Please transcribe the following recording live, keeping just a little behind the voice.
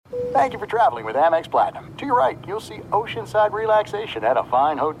Thank you for traveling with Amex Platinum. To your right, you'll see oceanside relaxation at a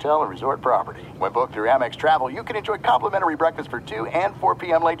fine hotel and resort property. When booked through Amex Travel, you can enjoy complimentary breakfast for 2 and 4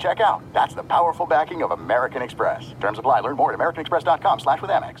 p.m. late checkout. That's the powerful backing of American Express. Terms apply. Learn more at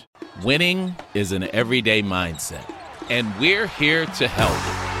americanexpress.com/withAmex. Winning is an everyday mindset, and we're here to help.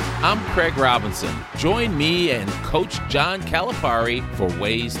 I'm Craig Robinson. Join me and Coach John Calipari for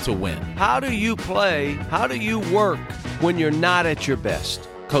Ways to Win. How do you play? How do you work when you're not at your best?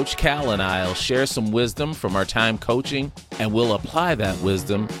 Coach Cal and I will share some wisdom from our time coaching, and we'll apply that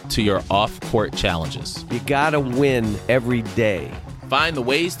wisdom to your off-court challenges. You gotta win every day. Find the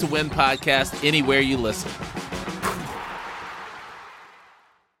Ways to Win podcast anywhere you listen.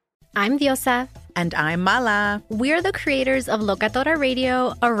 I'm Diosa. And I'm Mala. We're the creators of Locatora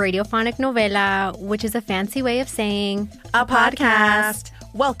Radio, a radiophonic novela, which is a fancy way of saying a podcast.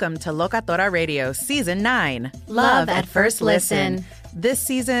 Welcome to Locatora Radio Season 9. Love at First Listen. This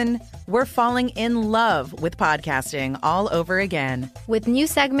season, we're falling in love with podcasting all over again. With new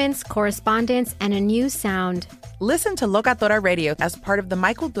segments, correspondence, and a new sound. Listen to Locatora Radio as part of the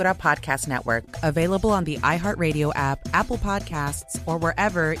My Cultura Podcast Network, available on the iHeartRadio app, Apple Podcasts, or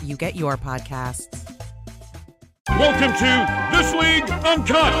wherever you get your podcasts. Welcome to This League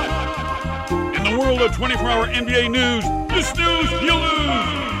Uncut. In the world of 24-hour NBA news, you snooze, you lose.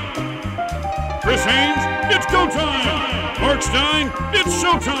 Chris Haynes, it's go time. Mark Stein, it's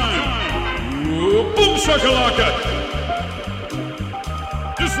showtime. Boom shakalaka.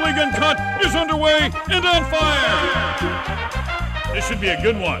 This League Uncut is underway and on fire. This should be a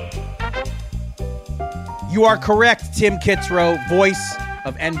good one. You are correct, Tim Kitzrow, voice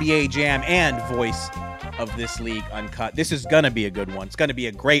of NBA Jam and voice of This League Uncut. This is going to be a good one. It's going to be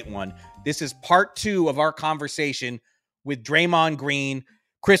a great one. This is part 2 of our conversation with Draymond Green.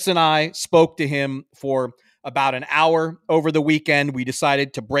 Chris and I spoke to him for about an hour over the weekend. We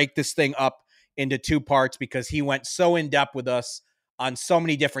decided to break this thing up into 2 parts because he went so in depth with us on so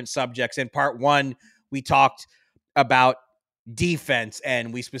many different subjects. In part 1, we talked about defense,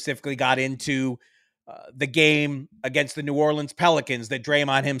 and we specifically got into the game against the New Orleans Pelicans that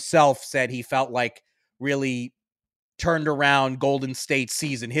Draymond himself said he felt like really turned around Golden State's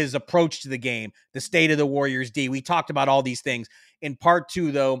season, his approach to the game, the state of the Warriors D. We talked about all these things. In part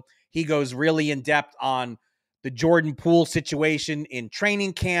 2, though, he goes really in depth on the Jordan Poole situation in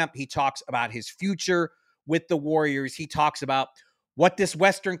training camp. He talks about his future with the Warriors. He talks about what this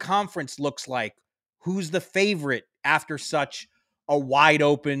Western Conference looks like, who's the favorite after such a wide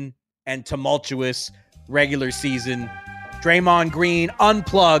open and tumultuous regular season. Draymond Green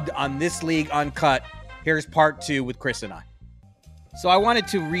unplugged on This League Uncut. Here's part 2 with Chris and I. So I wanted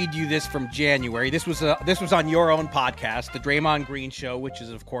to read you this from January. This was on your own podcast, the Draymond Green Show, which is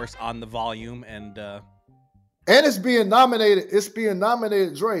of course on the volume, and it's being nominated. It's being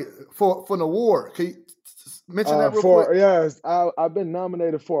nominated, Dre, for an award. Can you mention that real quick? Yes, I've been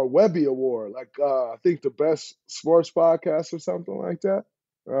nominated for a Webby Award, I think the best sports podcast or something like that.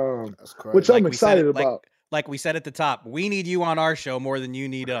 That's crazy. Which I'm excited about. Like we said at the top, we need you on our show more than you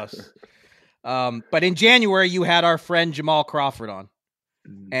need us. But in January, you had our friend Jamal Crawford on,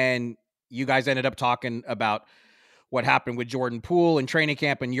 and you guys ended up talking about what happened with Jordan Poole in training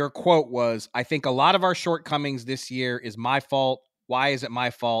camp. And your quote was, "I think a lot of our shortcomings this year is my fault. Why is it my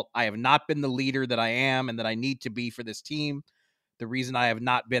fault? I have not been the leader that I am and that I need to be for this team. The reason I have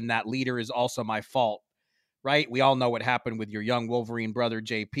not been that leader is also my fault." Right? We all know what happened with your young Wolverine brother,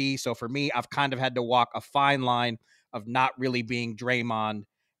 JP. So for me, I've kind of had to walk a fine line of not really being Draymond.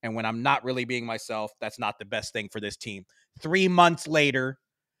 And when I'm not really being myself, that's not the best thing for this team. 3 months later,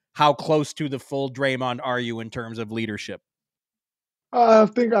 how close to the full Draymond are you in terms of leadership? I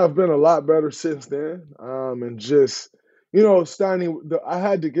think I've been a lot better since then. And just, I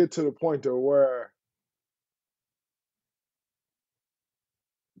had to get to the point to where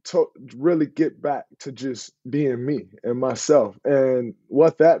to really get back to just being me and myself. And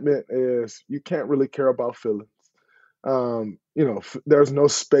what that meant is you can't really care about feelings. There's no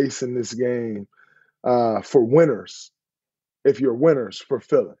space in this game for winners. If you're winners, for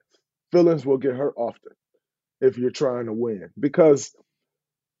feelings. Feelings will get hurt often if you're trying to win, because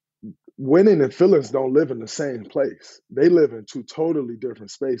winning and feelings don't live in the same place. They live in 2 totally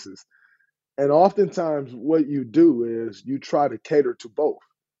different spaces. And oftentimes what you do is you try to cater to both.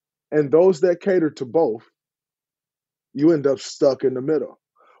 And those that cater to both, you end up stuck in the middle.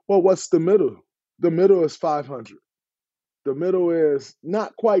 Well, what's the middle? The middle is 500. The middle is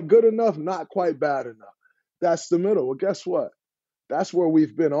not quite good enough, not quite bad enough. That's the middle. Well, guess what? That's where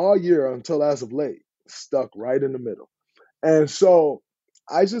we've been all year until as of late, stuck right in the middle. And so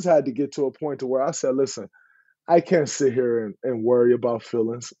I just had to get to a point to where I said, listen, I can't sit here and worry about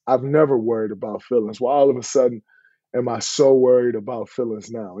feelings. I've never worried about feelings. Well, all of a sudden, am I so worried about feelings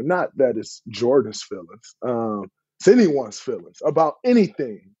now? And not that it's Jordan's feelings. It's anyone's feelings about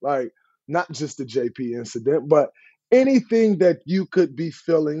anything, like not just the JP incident, but anything that you could be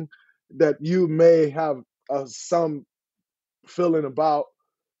feeling that you may have some feeling about.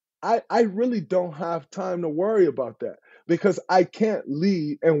 I really don't have time to worry about that because I can't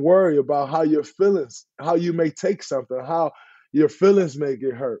lead and worry about how your feelings, how you may take something, how your feelings may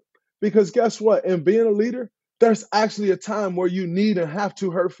get hurt. Because guess what? In being a leader, there's actually a time where you need and have to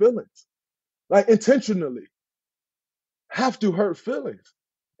hurt feelings, like intentionally have to hurt feelings.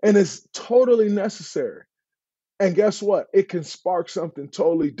 And it's totally necessary. And guess what? It can spark something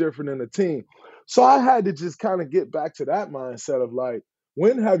totally different in a team. So I had to just kind of get back to that mindset of like,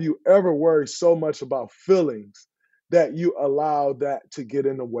 when have you ever worried so much about feelings that you allow that to get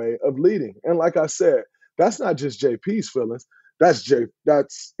in the way of leading? And like I said, that's not just JP's feelings. That's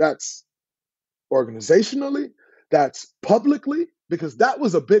organizationally, that's publicly, because that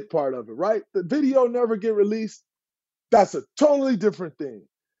was a big part of it, right? The video never get released. That's a totally different thing.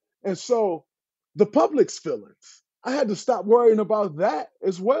 And so the public's feelings, I had to stop worrying about that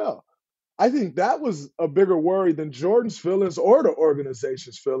as well. I think that was a bigger worry than Jordan's feelings or the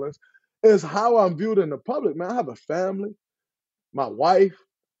organization's feelings, is how I'm viewed in the public. Man, I have a family, my wife,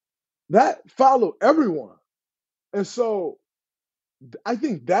 that follow everyone. And so I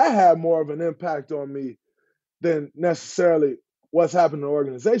think that had more of an impact on me than necessarily what's happening in the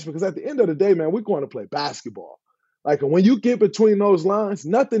organization. Because at the end of the day, man, we're going to play basketball. Like, and when you get between those lines,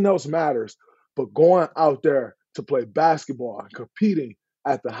 nothing else matters but going out there to play basketball and competing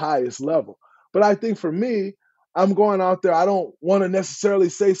at the highest level. But I think for me, I'm going out there. I don't want to necessarily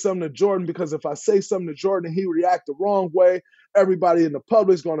say something to Jordan, because if I say something to Jordan and he react the wrong way, everybody in the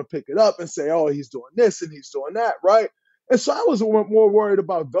public is going to pick it up and say, oh, he's doing this and he's doing that, right? And so I was more worried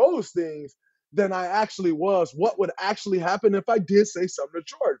about those things than I actually was what would actually happen if I did say something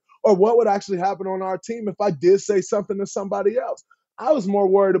to Jordan, or what would actually happen on our team if I did say something to somebody else. I was more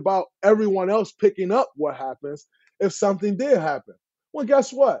worried about everyone else picking up what happens if something did happen. Well,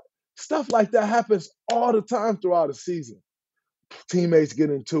 guess what? Stuff like that happens all the time throughout a season. Teammates get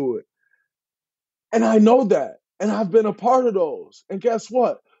into it. And I know that. And I've been a part of those. And guess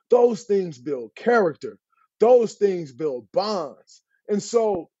what? Those things build character. Those things build bonds. And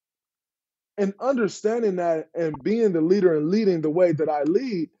so, and understanding that and being the leader and leading the way that I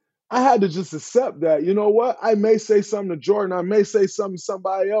lead, I had to just accept that, you know what? I may say something to Jordan. I may say something to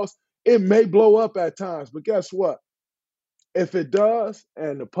somebody else. It may blow up at times. But guess what? If it does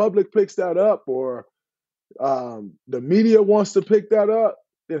and the public picks that up, or the media wants to pick that up,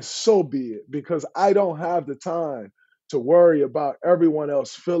 then so be it, because I don't have the time to worry about everyone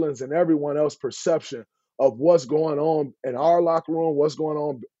else's feelings and everyone else's perception of what's going on in our locker room, what's going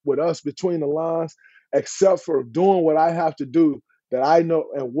on with us between the lines, except for doing what I have to do that I know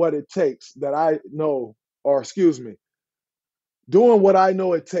and what it takes that I know, or excuse me, doing what I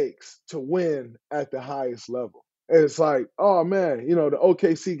know it takes to win at the highest level. And it's like, oh man, you know, the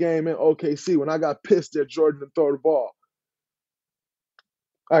OKC game in OKC, when I got pissed at Jordan to throw the ball.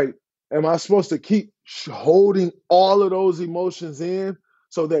 Like, am I supposed to keep holding all of those emotions in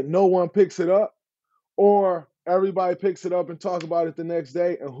so that no one picks it up? Or everybody picks it up and talk about it the next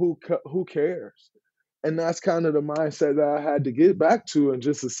day, and who cares? And that's kind of the mindset that I had to get back to, and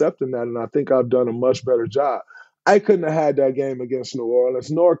just accepting that. And I think I've done a much better job. I couldn't have had that game against New Orleans,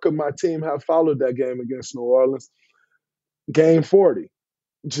 nor could my team have followed that game against New Orleans. Game 40.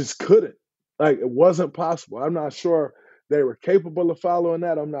 Just couldn't. Like, it wasn't possible. I'm not sure they were capable of following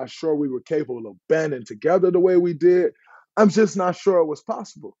that. I'm not sure we were capable of banding together the way we did. I'm just not sure it was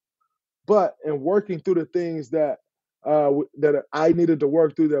possible. But in working through the things that that I needed to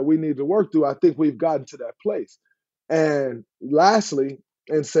work through, that we needed to work through, I think we've gotten to that place. And lastly,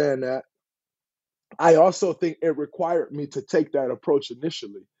 in saying that, I also think it required me to take that approach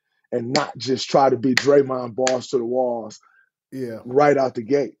initially and not just try to be Draymond balls to the walls right out the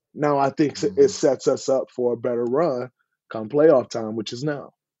gate. Now I think it sets us up for a better run come playoff time, which is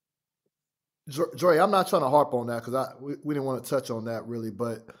now. Dre, I'm not trying to harp on that because we didn't want to touch on that really,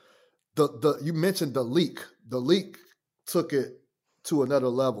 but the you mentioned the leak. The leak took it to another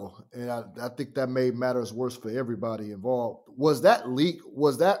level, and I think that made matters worse for everybody involved. Was that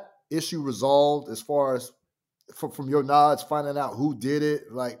issue resolved as far as from your knowledge, finding out who did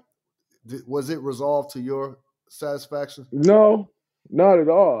it? Like, was it resolved to your satisfaction? No, not at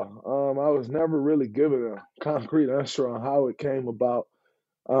all. I was never really given a concrete answer on how it came about.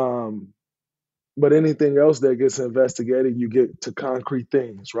 But anything else that gets investigated, you get to concrete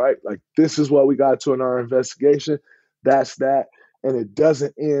things, right? Like, this is what we got to in our investigation. That's that. And it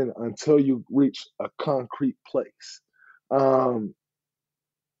doesn't end until you reach a concrete place. That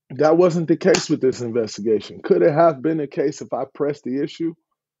wasn't the case with this investigation. Could it have been the case if I pressed the issue?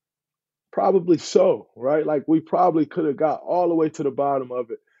 Probably so, right? Like, we probably could have got all the way to the bottom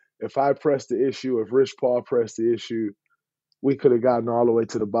of it. If I pressed the issue, if Rich Paul pressed the issue, we could have gotten all the way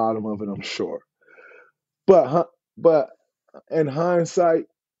to the bottom of it, I'm sure. But in hindsight,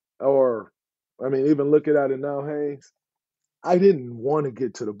 or, I mean, even looking at it now, Haynes, I didn't want to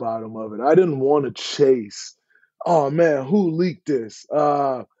get to the bottom of it. I didn't want to chase, oh, man, who leaked this?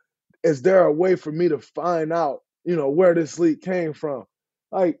 Is there a way for me to find out, where this leak came from?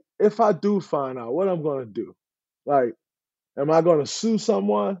 Like, if I do find out, what I'm going to do? Like, am I going to sue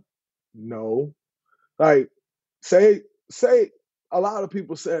someone? No. Like, say a lot of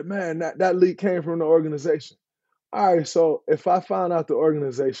people said, man, that leak came from the organization. All right, so if I found out the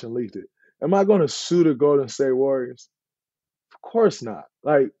organization leaked it, am I going to sue the Golden State Warriors? Of course not.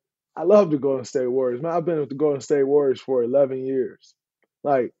 Like, I love the Golden State Warriors. Man, I've been with the Golden State Warriors for 11 years.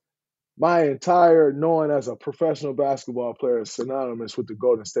 Like, my entire knowing as a professional basketball player is synonymous with the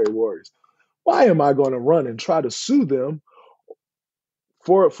Golden State Warriors. Why am I going to run and try to sue them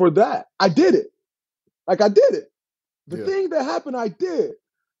for that? I did it. Like, I did it. The thing that happened, I did.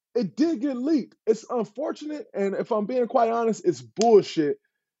 It did get leaked. It's unfortunate, and if I'm being quite honest, it's bullshit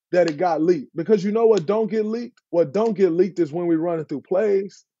that it got leaked. Because you know what don't get leaked? What don't get leaked is when we're running through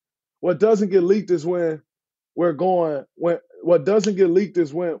plays. What doesn't get leaked is when we're going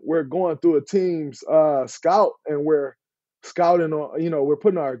through a team's scout and we're scouting on, we're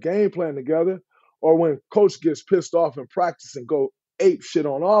putting our game plan together, or when coach gets pissed off in practice and go ape shit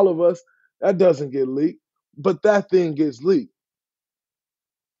on all of us. That doesn't get leaked, but that thing gets leaked.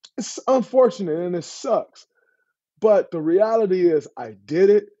 It's unfortunate and it sucks, but the reality is I did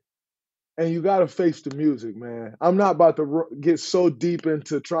it, and you got to face the music, man. I'm not about to get so deep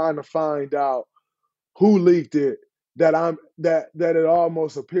into trying to find out who leaked it that it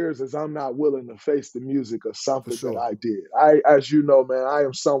almost appears as I'm not willing to face the music of something that I did. As you know, man, I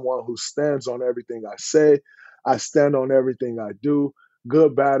am someone who stands on everything I say. I stand on everything I do,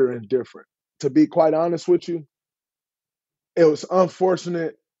 good, bad, or indifferent. To be quite honest with you, it was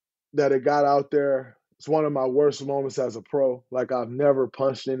unfortunate that it got out there. It's one of my worst moments as a pro. Like, I've never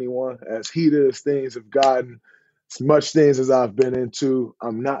punched anyone. As heated as things have gotten, as much things as I've been into,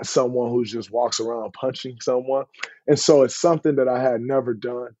 I'm not someone who just walks around punching someone. And so it's something that I had never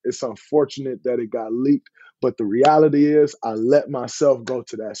done. It's unfortunate that it got leaked, but the reality is I let myself go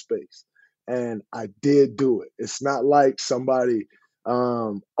to that space, and I did do it. It's not like somebody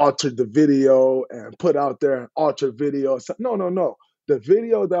altered the video and put out there an altered video. No. The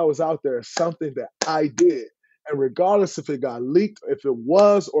video that was out there is something that I did. And regardless if it got leaked, if it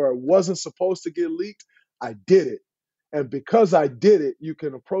was or it wasn't supposed to get leaked, I did it. And because I did it, you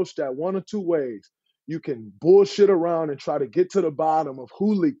can approach that one or two ways. You can bullshit around and try to get to the bottom of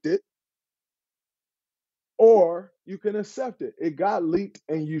who leaked it, or you can accept it. It got leaked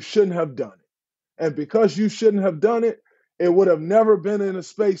and you shouldn't have done it. And because you shouldn't have done it, it would have never been in a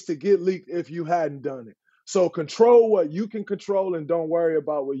space to get leaked if you hadn't done it. So control what you can control and don't worry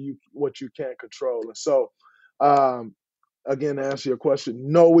about what you can't control. And so, again, to answer your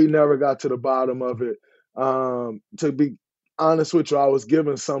question, no, we never got to the bottom of it. To be honest with you, I was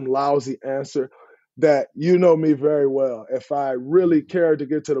given some lousy answer that, you know me very well. If I really cared to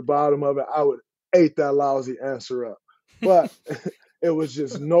get to the bottom of it, I would ate that lousy answer up. But it was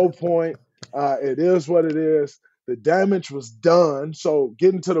just no point. It is what it is. The damage was done. So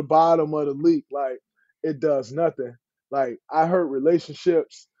getting to the bottom of the leak, like, it does nothing. Like, I hurt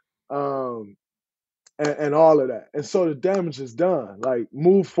relationships and all of that. And so the damage is done. Like,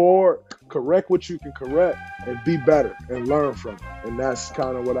 move forward, correct what you can correct, and be better and learn from it. And that's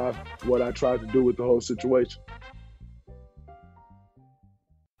kind of what I tried to do with the whole situation.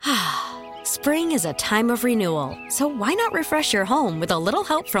 Spring is a time of renewal, so why not refresh your home with a little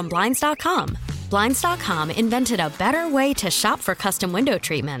help from Blinds.com? Blinds.com invented a better way to shop for custom window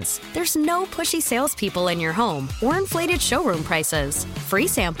treatments. There's no pushy salespeople in your home or inflated showroom prices. Free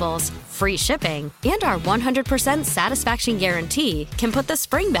samples, free shipping, and our 100% satisfaction guarantee can put the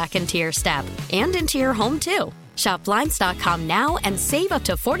spring back into your step and into your home, too. Shop Blinds.com now and save up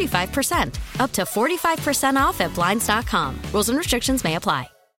to 45%. Up to 45% off at Blinds.com. Rules and restrictions may apply.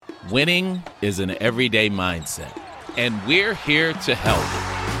 Winning is an everyday mindset, and we're here to help.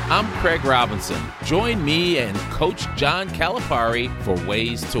 I'm Craig Robinson. Join me and Coach John Calipari for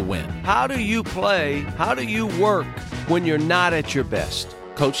Ways to Win. How do you play? How do you work when you're not at your best?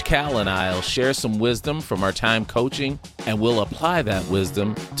 Coach Cal and I will share some wisdom from our time coaching, and we'll apply that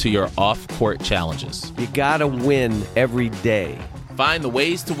wisdom to your off-court challenges. You gotta win every day. Find the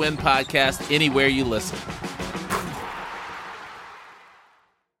Ways to Win podcast anywhere you listen.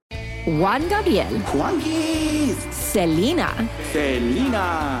 Juan Gabriel, Juanquis, Selena,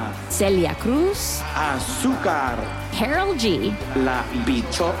 Selena, Celia Cruz, Azúcar, Harold G, La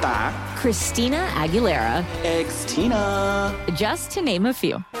Bichota, Christina Aguilera, Ex-Tina. just to name a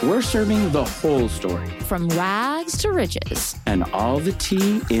few. We're serving the whole story. From rags to riches. And all the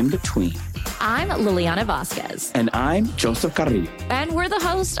tea in between. I'm Liliana Vasquez. And I'm Joseph Carrillo. And we're the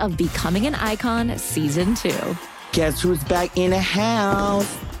host of Becoming an Icon Season 2. Guess who's back in the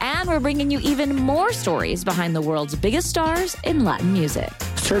house? And we're bringing you even more stories behind the world's biggest stars in Latin music.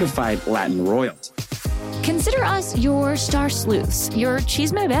 Certified Latin royalty. Consider us your star sleuths, your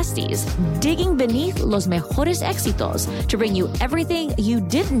chisme besties, digging beneath los mejores éxitos to bring you everything you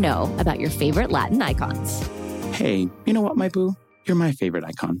didn't know about your favorite Latin icons. Hey, you know what, my boo? You're my favorite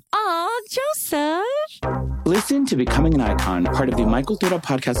icon. Aw, Joseph. Listen to Becoming an Icon, part of the Michael Dura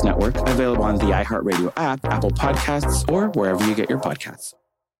Podcast Network, available on the iHeartRadio app, Apple Podcasts, or wherever you get your podcasts.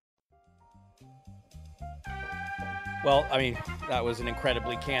 Well, I mean, that was an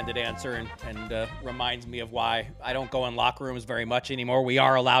incredibly candid answer and reminds me of why I don't go in locker rooms very much anymore. We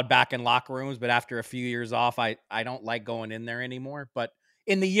are allowed back in locker rooms, but after a few years off, I don't like going in there anymore. But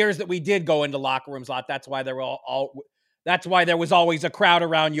in the years that we did go into locker rooms a lot, that's why that's why there was always a crowd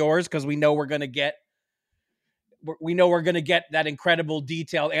around yours, because we know we're going to get that incredible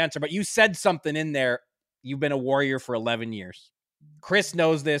detailed answer. But you said something in there. You've been a Warrior for 11 years. Chris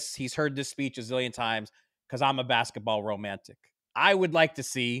knows this. He's heard this speech a zillion times because I'm a basketball romantic. I would like to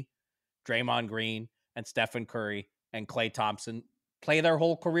see Draymond Green and Stephen Curry and Klay Thompson play their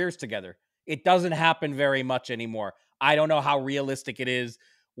whole careers together. It doesn't happen very much anymore. I don't know how realistic it is.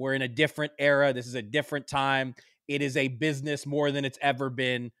 We're in a different era. This is a different time. It is a business more than it's ever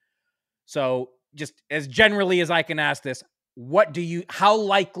been. So just as generally as I can ask this, how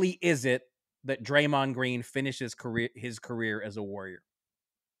likely is it that Draymond Green finishes his career as a Warrior?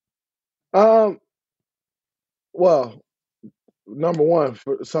 Well, number one,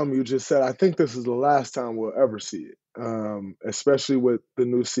 for something you just said, I think this is the last time we'll ever see it, especially with the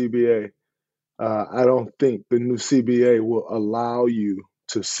new CBA. I don't think the new CBA will allow you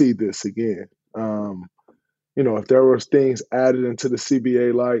to see this again. If there was things added into the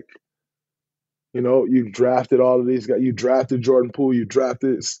CBA, like, you drafted all of these guys. You drafted Jordan Poole. You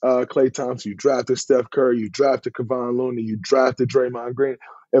drafted Klay Thompson. You drafted Steph Curry. You drafted Kevon Looney. You drafted Draymond Green.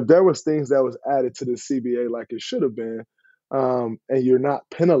 If there was things that was added to the CBA like it should have been, and you're not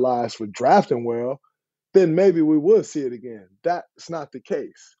penalized for drafting well, then maybe we would see it again. That's not the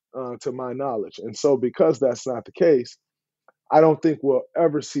case, to my knowledge. And so because that's not the case, I don't think we'll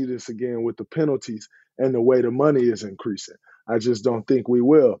ever see this again with the penalties and the way the money is increasing. I just don't think we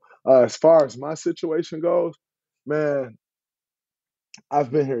will. As far as my situation goes, man,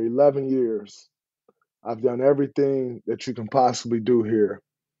 I've been here 11 years. I've done everything that you can possibly do here.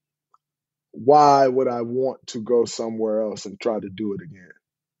 Why would I want to go somewhere else and try to do it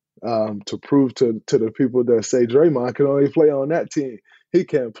again? To prove to the people that say Draymond can only play on that team, he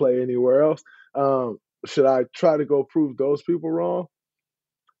can't play anywhere else. Should I try to go prove those people wrong?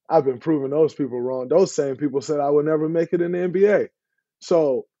 I've been proving those people wrong. Those same people said I would never make it in the NBA.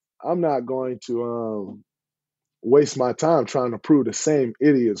 So I'm not going to waste my time trying to prove the same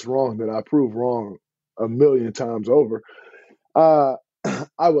idiots wrong that I proved wrong a million times over.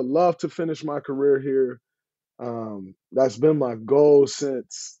 I would love to finish my career here. That's been my goal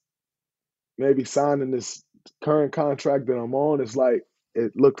since maybe signing this current contract that I'm on. It's like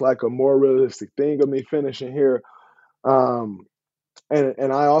it looked like a more realistic thing of me finishing here. And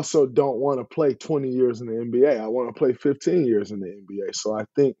I also don't want to play 20 years in the NBA. I want to play 15 years in the NBA. So I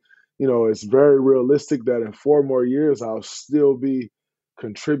think, it's very realistic that in 4 more years, I'll still be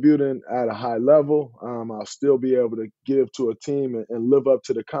contributing at a high level. I'll still be able to give to a team and live up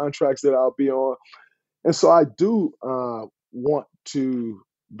to the contracts that I'll be on. And so I do want to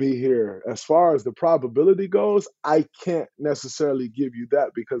be here. As far as the probability goes, I can't necessarily give you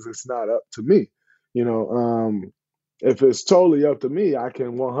that because it's not up to me. If it's totally up to me, I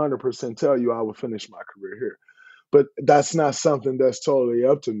can 100% tell you I will finish my career here. But that's not something that's totally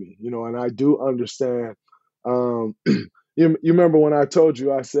up to me, and I do understand. You remember when I told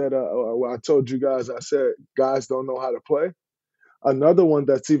you, I said, I told you guys, I said, guys don't know how to play. Another one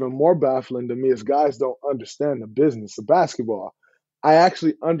that's even more baffling to me is guys don't understand the business of basketball. I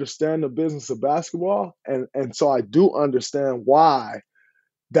actually understand the business of basketball. And so I do understand why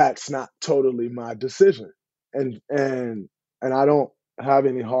that's not totally my decision. And I don't have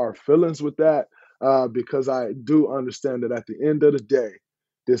any hard feelings with that because I do understand that at the end of the day,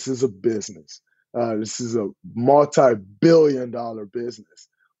 this is a business. This is a multi-billion-dollar business,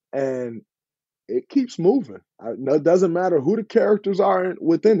 and it keeps moving. It doesn't matter who the characters are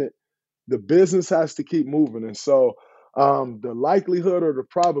within it. The business has to keep moving. And so the likelihood or the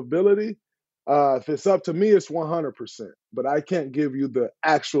probability, if it's up to me, it's 100%. But I can't give you the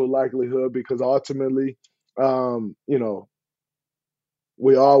actual likelihood because ultimately,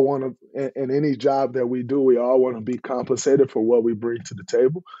 we all want to, in any job that we do, we all want to be compensated for what we bring to the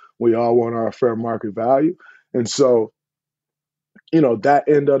table. We all want our fair market value. And so, that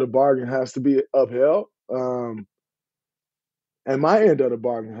end of the bargain has to be upheld. And my end of the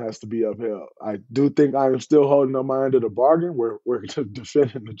bargain has to be upheld. I do think I am still holding on my end of the bargain. We're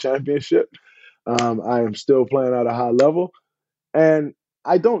defending the championship. I am still playing at a high level. And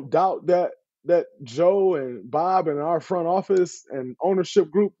I don't doubt that Joe and Bob and our front office and ownership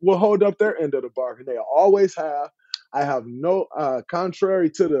group will hold up their end of the bargain. They always have. I have no, contrary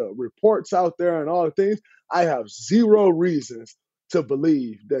to the reports out there and all the things, I have zero reasons to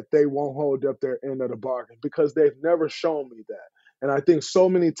believe that they won't hold up their end of the bargain because they've never shown me that. And I think so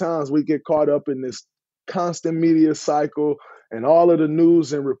many times we get caught up in this constant media cycle and all of the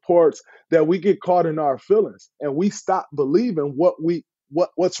news and reports that we get caught in our feelings and we stop believing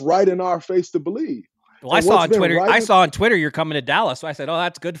what's right in our face to believe. Well, I saw on Twitter. I saw on Twitter you're coming to Dallas, so I said, "Oh,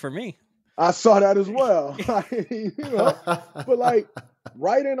 that's good for me." I saw that as well. But like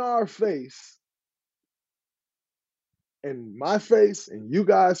right in our face, in my face, in you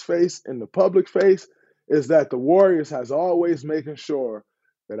guys' face, in the public face, is that the Warriors has always making sure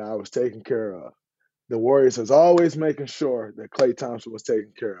that I was taken care of. The Warriors has always making sure that Klay Thompson was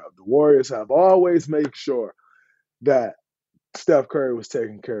taken care of. The Warriors have always made sure that Steph Curry was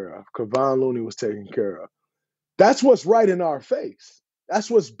taken care of. Kevon Looney was taken care of. That's what's right in our face. That's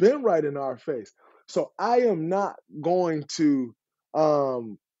what's been right in our face. So I am not going to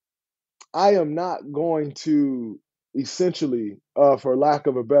essentially, for lack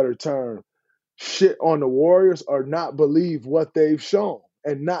of a better term, shit on the Warriors or not believe what they've shown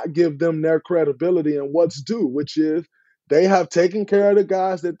and not give them their credibility and what's due, which is they have taken care of the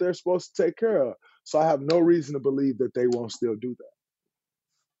guys that they're supposed to take care of. So I have no reason to believe that they won't still do that.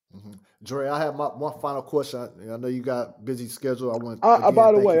 Mm-hmm. Dre, I have one final question. I know you got a busy schedule. I want.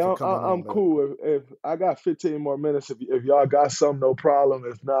 By the way, I'm cool. If I got 15 more minutes, if y'all got some, no problem.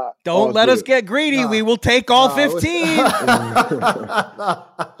 If not, don't let us get greedy. We will take all 15.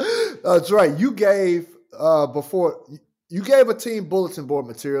 Dre, you gave you gave a team bulletin board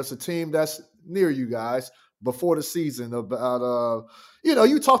material. It's a team that's near you guys before the season about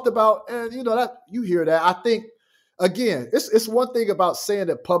you talked about, and that you hear that. I think again, it's one thing about saying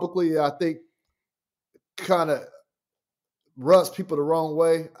it publicly. I think kind of rubs people the wrong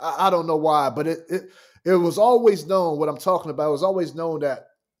way. I don't know why, but it was always known what I'm talking about. It was always known that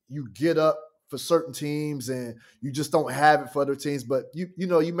you get up for certain teams and you just don't have it for other teams. But you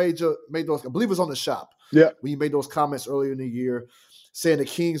made those. I believe it was on the shop. Yeah, when you made those comments earlier in the year, saying the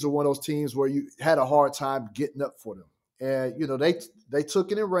Kings are one of those teams where you had a hard time getting up for them, and they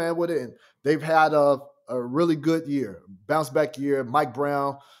took it and ran with it, and they've had a really good year, bounce back year. Mike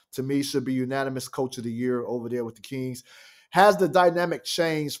Brown, to me, should be unanimous coach of the year over there with the Kings. Has the dynamic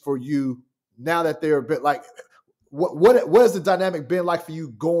changed for you now that they're a bit like what has the dynamic been like for you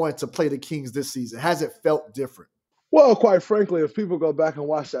going to play the Kings this season? Has it felt different? Well, quite frankly, if people go back and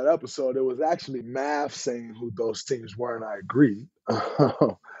watch that episode, it was actually Mav saying who those teams were, and I agree.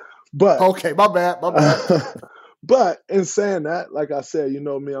 But okay, my bad. But in saying that, like I said,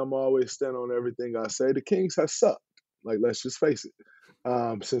 me, I'm always stand on everything I say. The Kings have sucked. Like, let's just face it.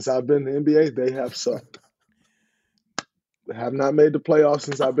 Since I've been in the NBA, they have sucked. They have not made the playoffs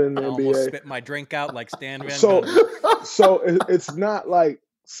since I've been in the NBA. I almost spit my drink out like Stan Van Gundy. So it's not like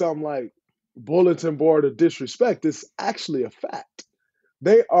some bulletin board of disrespect. It's actually a fact.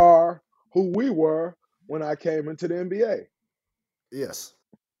 They are who we were when I came into the NBA. Yes.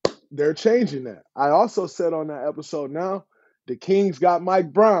 They're changing that. I also said on that episode now, the Kings got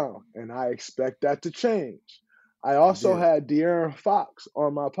Mike Brown, and I expect that to change. I also had De'Aaron Fox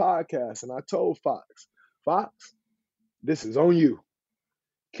on my podcast, and I told Fox, this is on you.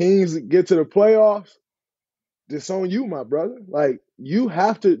 Kings get to the playoffs, this on you, my brother. Like, you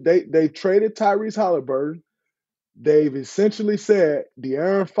have to, they traded Tyrese Halliburton. They've essentially said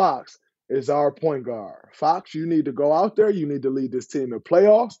De'Aaron Fox is our point guard. Fox, you need to go out there. You need to lead this team to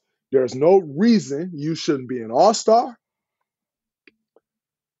playoffs. There's no reason you shouldn't be an all-star.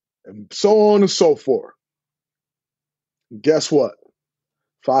 And so on and so forth. Guess what?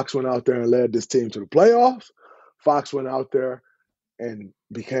 Fox went out there and led this team to the playoffs. Fox went out there and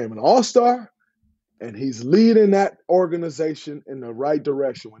became an all-star, and he's leading that organization in the right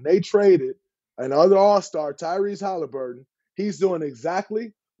direction. When they traded another all-star, Tyrese Halliburton, he's doing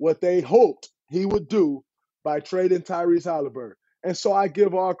exactly what they hoped he would do by trading Tyrese Halliburton. And so I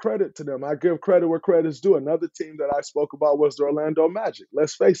give all credit to them. I give credit where credit's due. Another team that I spoke about was the Orlando Magic.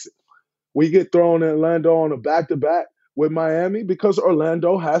 Let's face it. We get thrown in Orlando on a back-to-back with Miami because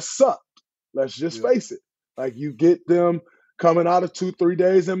Orlando has sucked. Let's just face it. Like, you get them coming out of 2-3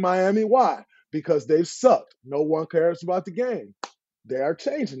 days in Miami. Why? Because they've sucked. No one cares about the game. They are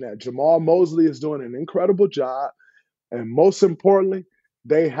changing that. Jamal Mosley is doing an incredible job. And most importantly,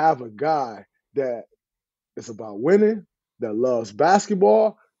 they have a guy that is about winning, that loves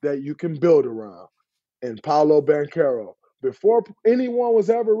basketball, that you can build around. And Paolo Banchero. Before anyone was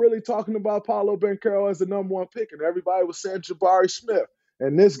ever really talking about Paolo Banchero as the number one pick, and everybody was saying Jabari Smith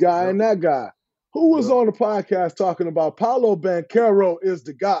and this guy and that guy. Who was on the podcast talking about Paolo Banchero is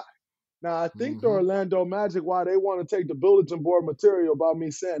the guy? Now, I think the Orlando Magic, while they want to take the bulletin board material about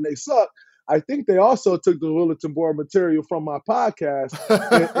me saying they suck, I think they also took the bulletin board material from my podcast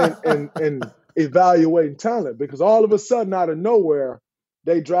and evaluating talent, because all of a sudden, out of nowhere,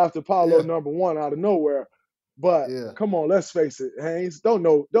 they drafted Paolo number one out of nowhere. But come on, let's face it, Haynes.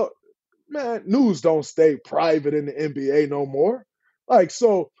 Man, news don't stay private in the NBA no more. Like,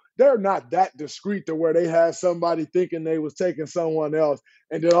 so they're not that discreet to where they had somebody thinking they was taking someone else,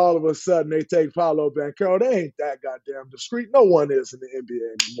 and then all of a sudden they take Paolo Banchero. They ain't that goddamn discreet. No one is in the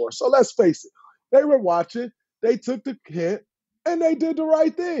NBA anymore. So let's face it. They were watching. They took the hint, and they did the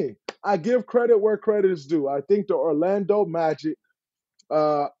right thing. I give credit where credit is due. I think the Orlando Magic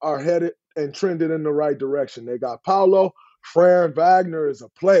are headed and trending in the right direction. They got Paolo. Fran Wagner is a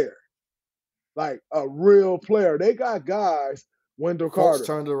player, like a real player. They got guys. Wendell Carter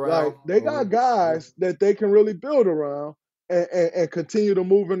turned around. Like, they got guys that they can really build around and continue to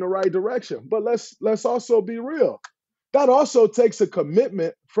move in the right direction. But let's also be real. That also takes a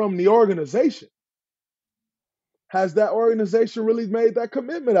commitment from the organization. Has that organization really made that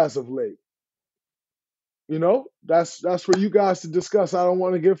commitment as of late? You know, that's for you guys to discuss. I don't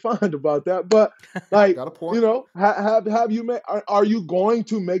want to get fined about that, but like, got a point. You know, have you made? Are you going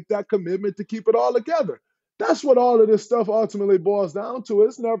to make that commitment to keep it all together? That's what all of this stuff ultimately boils down to.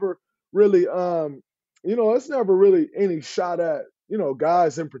 It's never really, it's never really any shot at,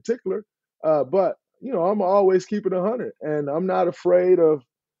 guys in particular. But, I'm always keeping 100, and I'm not afraid of,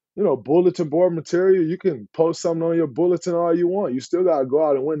 bulletin board material. You can post something on your bulletin all you want. You still got to go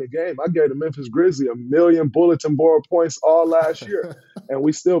out and win the game. I gave the Memphis Grizzlies 1 million bulletin board points all last year, and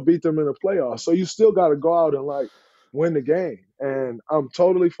we still beat them in the playoffs. So you still got to go out and, win the game. And I'm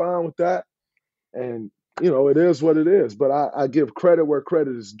totally fine with that. And, it is what it is, but I give credit where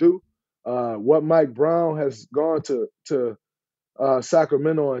credit is due. What Mike Brown has gone to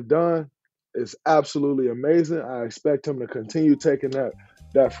Sacramento and done is absolutely amazing. I expect him to continue taking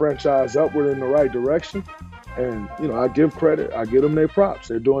that franchise upward in the right direction. And, I give credit. I give them their props.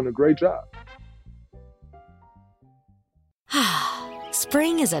 They're doing a great job.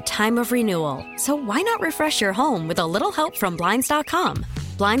 Spring is a time of renewal, so why not refresh your home with a little help from Blinds.com?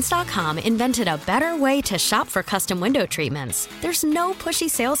 Blinds.com invented a better way to shop for custom window treatments. There's no pushy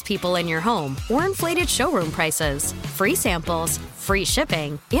salespeople in your home or inflated showroom prices. Free samples, free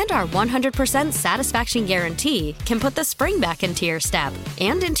shipping, and our 100% satisfaction guarantee can put the spring back into your step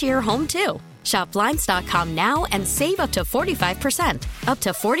and into your home, too. Shop Blinds.com now and save up to 45%. Up to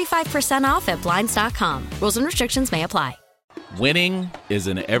 45% off at Blinds.com. Rules and restrictions may apply. Winning is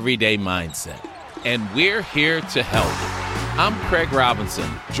an everyday mindset, and we're here to help. I'm Craig Robinson.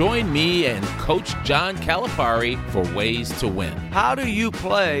 Join me and Coach John Calipari for Ways to Win. How do you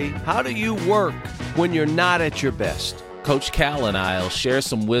play? How do you work when you're not at your best? Coach Cal and I will share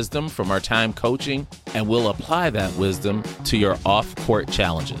some wisdom from our time coaching, and we'll apply that wisdom to your off-court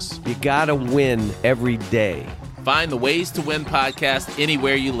challenges. You gotta win every day. Find the Ways to Win podcast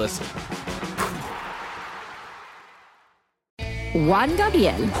anywhere you listen. Juan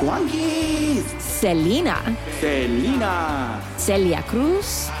Gabriel. Juanquis. Selena. Selena. Celia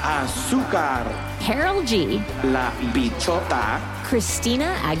Cruz. Azúcar. Harold G. La Bichota.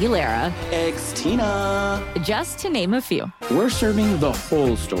 Christina Aguilera. Ex-Tina. Just to name a few. We're serving the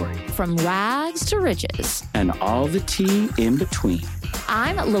whole story. From rags to riches. And all the tea in between.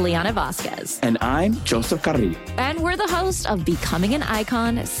 I'm Liliana Vasquez. And I'm Joseph Carrillo. And we're the host of Becoming an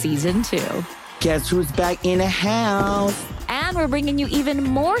Icon Season 2. Guess who's back in the house? And we're bringing you even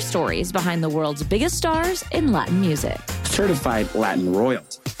more stories behind the world's biggest stars in Latin music. Certified Latin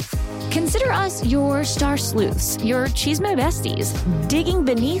royalty. Consider us your star sleuths, your chisme besties, digging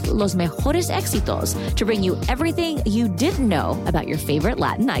beneath los mejores éxitos to bring you everything you didn't know about your favorite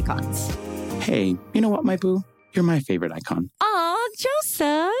Latin icons. Hey, you know what, my boo? You're my favorite icon. Aw,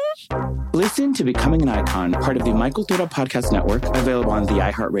 Joseph! Listen to Becoming an Icon, part of the Michael Dura Podcast Network, available on the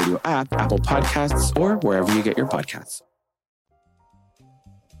iHeartRadio app, Apple Podcasts, or wherever you get your podcasts.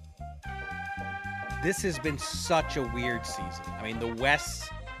 This has been such a weird season. I mean, the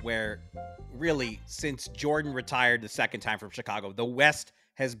West, where really since Jordan retired the second time from Chicago, the West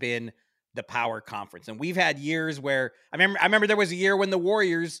has been the power conference. And we've had years where I remember there was a year when the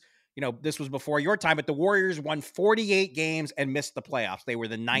Warriors, this was before your time, but the Warriors won 48 games and missed the playoffs. They were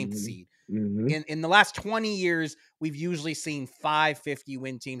the ninth seed. Mm-hmm. In the last 20 years, we've usually seen 5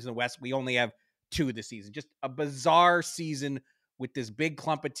 50-win teams in the West. We only have 2 this season. Just a bizarre season with this big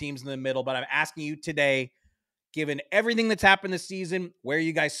clump of teams in the middle. But I'm asking you today, given everything that's happened this season, where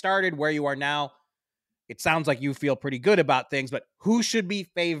you guys started, where you are now, it sounds like you feel pretty good about things, but who should be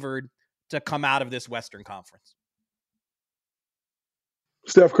favored to come out of this Western Conference?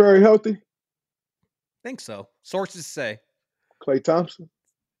 Steph Curry healthy? Think so. Sources say. Klay Thompson?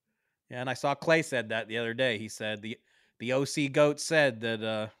 Yeah, and I saw Klay said that the other day. He said the OC GOAT said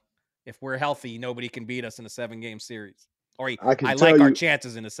that if we're healthy, nobody can beat us in a 7-game series. Or I like our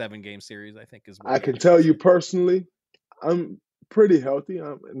chances in a 7-game series, I think is what I can tell you personally, I'm pretty healthy.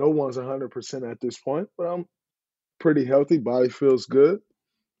 No one's 100% at this point, but I'm pretty healthy. Body feels good.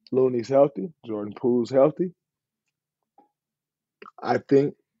 Looney's healthy. Jordan Poole's healthy. I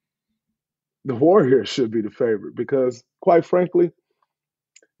think the Warriors should be the favorite because, quite frankly,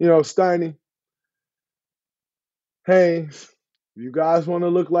 Steiny, Haynes, you guys want to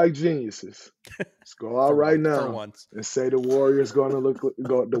look like geniuses. Let's go out right now and say the Warriors going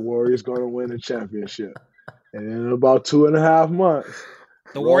to win a championship. And in about 2.5 months,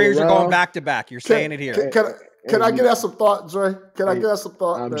 the Warriors are going back to back. You're saying it here. Can I get us some thought, Dre? Can I get us some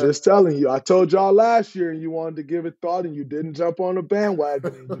thought? I'm just telling you. I told y'all last year, and you wanted to give it thought, and you didn't jump on the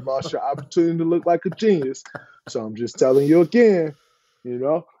bandwagon, and you lost your opportunity to look like a genius. So I'm just telling you again,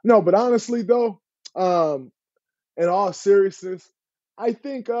 No, but honestly, though, in all seriousness, I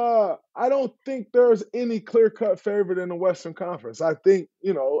think I don't think there's any clear-cut favorite in the Western Conference. I think,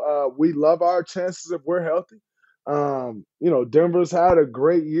 we love our chances if we're healthy. Denver's had a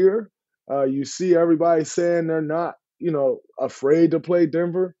great year. You see everybody saying they're not, afraid to play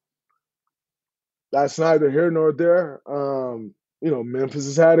Denver. That's neither here nor there. Memphis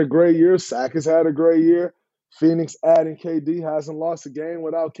has had a great year. Sac has had a great year. Phoenix adding KD hasn't lost a game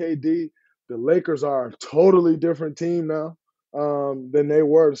without KD. The Lakers are a totally different team now than they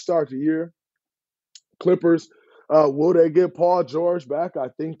were to start the year. Clippers, will they get Paul George back? I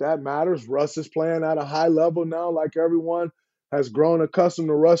think that matters. Russ is playing at a high level now, like everyone has grown accustomed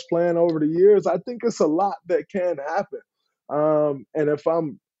to Russ playing over the years. I think it's a lot that can happen. And if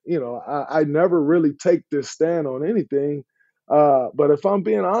I'm, I never really take this stand on anything. But if I'm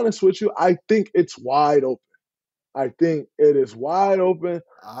being honest with you, I think it's wide open. I think it is wide open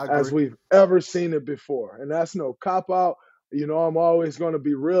as we've ever seen it before. And that's no cop-out. I'm always going to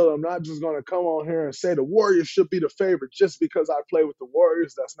be real. I'm not just going to come on here and say the Warriors should be the favorite just because I play with the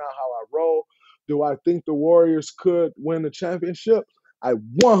Warriors. That's not how I roll. Do I think the Warriors could win the championship? I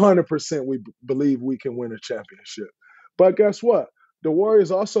 100% believe we can win a championship. But guess what? The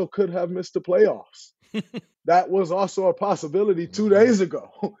Warriors also could have missed the playoffs. That was also a possibility 2 days ago,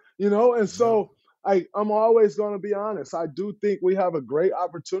 And so I'm always going to be honest. I do think we have a great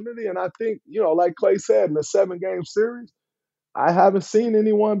opportunity. And I think, like Klay said, in the 7-game series, I haven't seen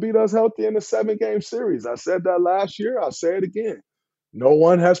anyone beat us healthy in a 7-game series. I said that last year. I'll say it again. No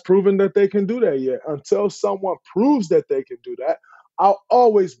one has proven that they can do that yet. Until someone proves that they can do that, I'll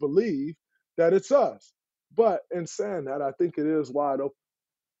always believe that it's us. But in saying that, I think it is wide open.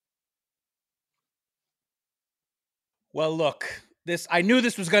 Well, look, I knew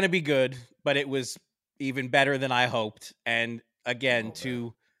this was going to be good, but it was even better than I hoped. And again,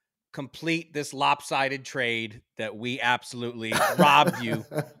 to complete this lopsided trade that we absolutely robbed you.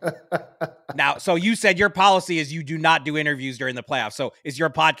 Now, so you said your policy is you do not do interviews during the playoffs. So is your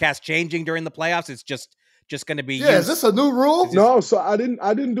podcast changing during the playoffs? It's just going to be is this a new rule? No, so I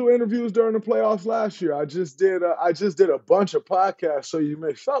didn't do interviews during the playoffs last year. I just did a bunch of podcasts, so you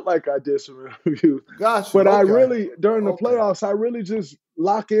may felt like I did some interviews. Gotcha. But I really during the playoffs, I really just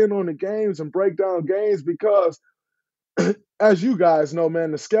lock in on the games and break down games because as you guys know,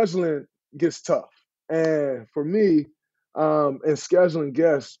 man, the scheduling gets tough. And for me, and scheduling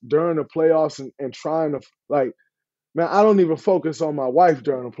guests during the playoffs and trying to man, I don't even focus on my wife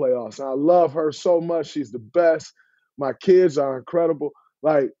during the playoffs. And I love her so much. She's the best. My kids are incredible.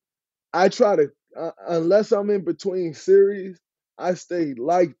 I try to, unless I'm in between series, I stay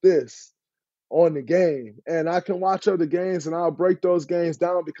like this on the game. And I can watch other games and I'll break those games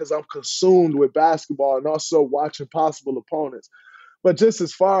down because I'm consumed with basketball and also watching possible opponents. But just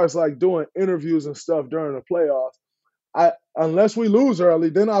as far as like doing interviews and stuff during the playoffs, unless we lose early,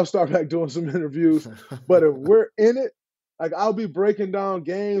 then I'll start back doing some interviews. But if we're in it, like I'll be breaking down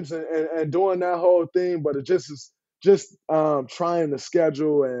games and doing that whole thing. But it just is just trying to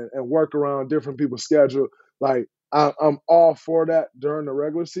schedule and work around different people's schedule. Like I'm all for that during the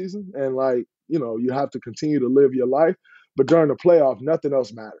regular season, and like you have to continue to live your life. But during the playoff, nothing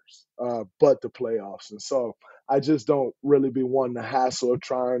else matters but the playoffs, and so I just don't really be wanting the hassle of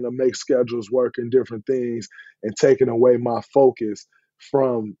trying to make schedules work and different things and taking away my focus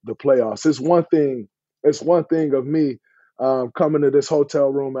from the playoffs. It's one thing of me coming to this hotel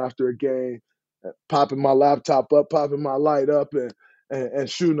room after a game, popping my laptop up, popping my light up, and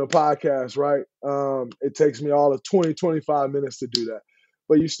shooting a podcast, right? It takes me all of 20, 25 minutes to do that.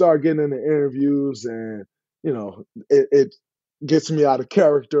 But you start getting into interviews and, it gets me out of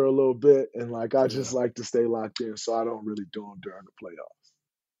character a little bit. And, like, I just like to stay locked in, so I don't really do them during the playoffs.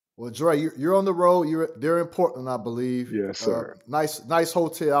 Well, Dre, you're on the road. They're in Portland, I believe. Yes, sir. Nice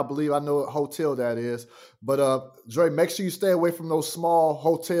hotel, I believe. I know what hotel that is. But Dre, make sure you stay away from those small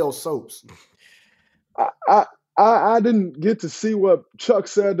hotel soaps. I didn't get to see what Chuck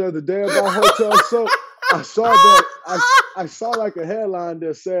said the other day about hotel soap. I saw that. I saw like a headline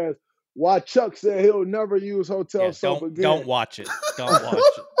that says why Chuck said he'll never use hotel soap again. Don't watch it. Don't watch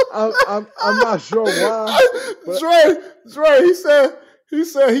it. I'm not sure why. Dre, he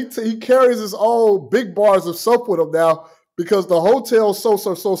said he carries his own big bars of soap with him now because the hotel soaps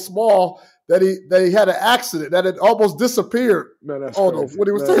are so small that he had an accident that it almost disappeared. Man, that's crazy. What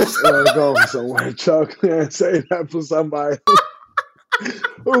he was saying. Go somewhere, Chuck. Man, say that for somebody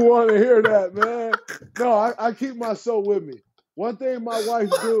who want to hear that, man. No, I keep my soap with me. One thing my wife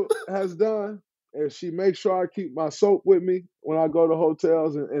has done is she makes sure I keep my soap with me when I go to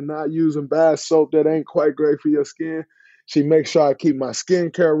hotels and not using bad soap that ain't quite great for your skin. She makes sure I keep my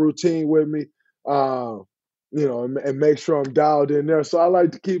skincare routine with me, and make sure I'm dialed in there. So I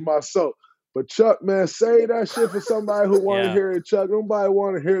like to keep my soap. But Chuck, man, say that shit for somebody who want to hear it, Chuck. Nobody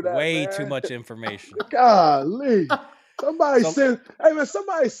want to hear that, Way man. too much information. Golly. Somebody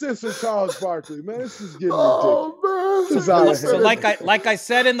send some Charles Barkley, man. This is getting ridiculous. Man. So like I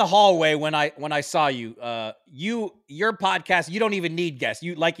said in the hallway when I saw you, your podcast, you don't even need guests.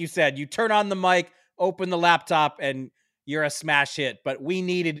 Like you said, you turn on the mic, open the laptop, and you're a smash hit. But we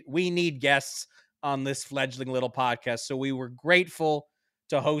need guests on this fledgling little podcast. So we were grateful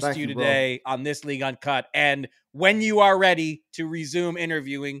to host you today on This League Uncut. And when you are ready to resume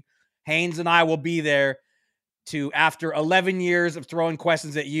interviewing, Haynes and I will be there to, after 11 years of throwing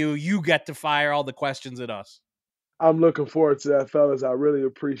questions at you, you get to fire all the questions at us. I'm looking forward to that, fellas. I really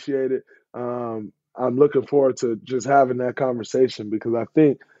appreciate it. I'm looking forward to just having that conversation because I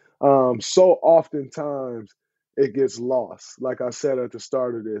think so oftentimes it gets lost. Like I said at the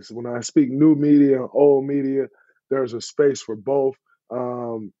start of this, when I speak new media and old media, there's a space for both.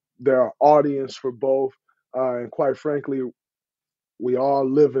 There are audience for both. And quite frankly, we all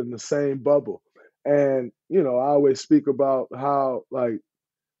live in the same bubble. And, I always speak about how,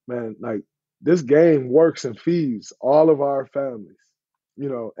 this game works and feeds all of our families,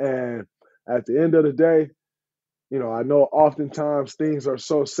 and at the end of the day, I know oftentimes things are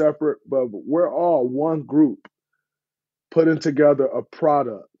so separate, but we're all one group putting together a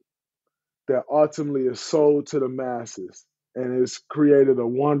product that ultimately is sold to the masses and it's created a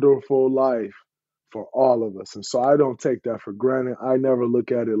wonderful life for all of us. And so I don't take that for granted. I never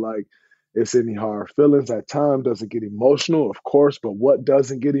look at it like it's any hard feelings. At times, does it get emotional? Of course, but what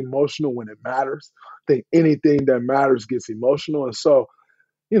doesn't get emotional when it matters? I think anything that matters gets emotional. And so,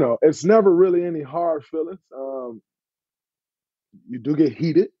 it's never really any hard feelings. You do get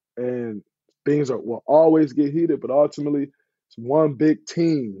heated and things will always get heated, but ultimately it's one big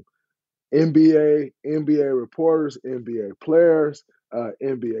team. NBA reporters, NBA players,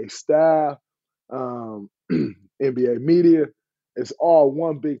 NBA staff, NBA media. It's all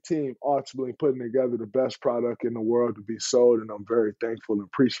one big team ultimately putting together the best product in the world to be sold, and I'm very thankful and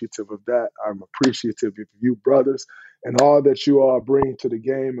appreciative of that. I'm appreciative of you brothers and all that you all bring to the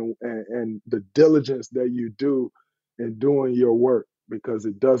game and the diligence that you do in doing your work because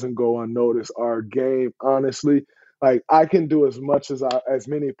it doesn't go unnoticed. Our game, honestly, like I can do as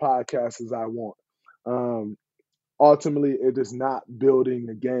many podcasts as I want. Ultimately, it is not building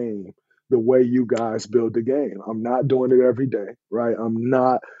the game the way you guys build the game. I'm not doing it every day, right? I'm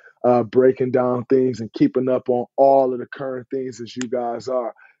not breaking down things and keeping up on all of the current things as you guys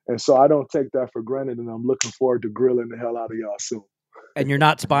are. And so I don't take that for granted, and I'm looking forward to grilling the hell out of y'all soon. And you're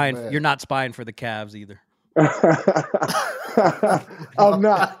not spying. You're not spying for the Cavs either. I'm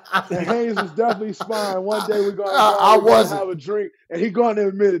not. And Haynes is definitely spying. One day we're going to have a drink, and he's going to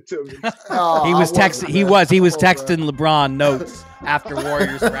admit it to me. He was texting. He was texting LeBron notes after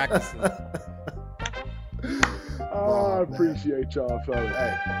Warriors practices. I appreciate y'all, fellas.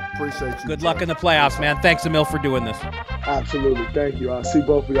 Hey, appreciate you. Good luck in the playoffs, man. Thanks, Emil, for doing this. Absolutely. Thank you. I'll see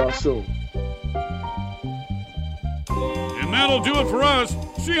both of y'all soon. And that'll do it for us.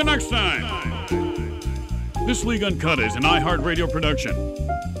 See you next time. This League Uncut is an iHeartRadio production.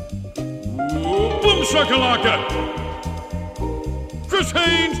 Boom shakalaka! Chris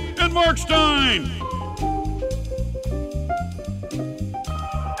Haynes and Mark Stein.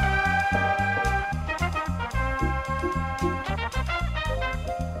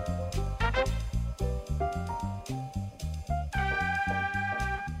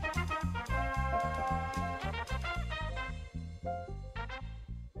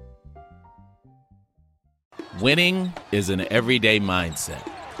 Winning is an everyday mindset,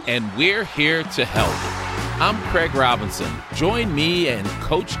 and we're here to help. I'm Craig Robinson. Join me and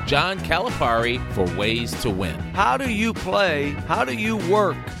Coach John Calipari for Ways to Win. How do you play? How do you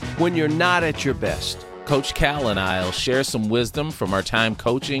work when you're not at your best? Coach Cal and I will share some wisdom from our time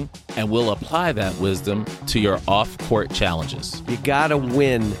coaching, and we'll apply that wisdom to your off-court challenges. You gotta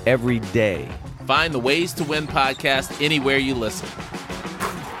win every day. Find the Ways to Win podcast anywhere you listen.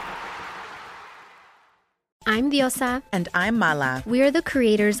 I'm Diosa. And I'm Mala. We are the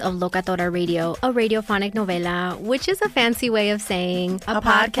creators of Locatora Radio, a radiophonic novela, which is a fancy way of saying a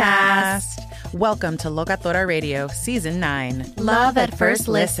podcast. Welcome to Locatora Radio Season 9. Love at First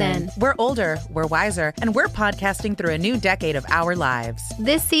Listen. We're older, we're wiser, and we're podcasting through a new decade of our lives.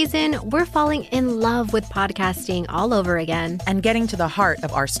 This season, we're falling in love with podcasting all over again. And getting to the heart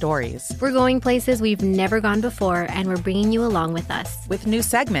of our stories. We're going places we've never gone before, and we're bringing you along with us. With new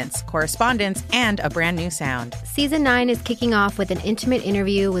segments, correspondence, and a brand new sound. Season 9 is kicking off with an intimate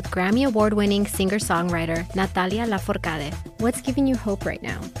interview with Grammy Award-winning singer-songwriter Natalia Lafourcade. What's giving you hope right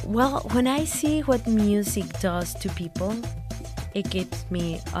now? Well, when I see what music does to people, it gives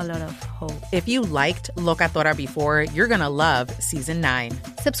me a lot of hope. If you liked Locatora before, you're going to love Season 9.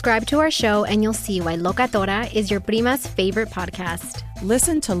 Subscribe to our show and you'll see why Locatora is your prima's favorite podcast.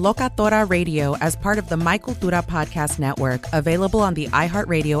 Listen to Locatora Radio as part of the Michael Dura Podcast Network, available on the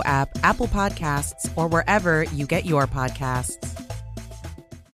iHeartRadio app, Apple Podcasts, or wherever you get your podcasts.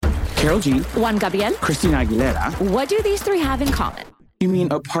 Carol G, Juan Gabriel, Christina Aguilera. What do these three have in common? You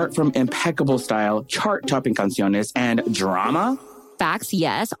mean apart from impeccable style, chart-topping canciones, and drama? Facts,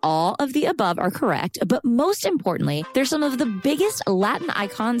 yes, all of the above are correct, but most importantly, they're some of the biggest Latin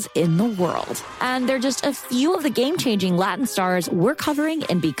icons in the world. And they're just a few of the game-changing Latin stars we're covering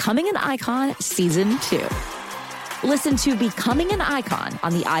in Becoming an Icon Season 2. Listen to Becoming an Icon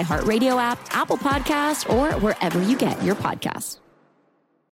on the iHeartRadio app, Apple Podcasts, or wherever you get your podcasts.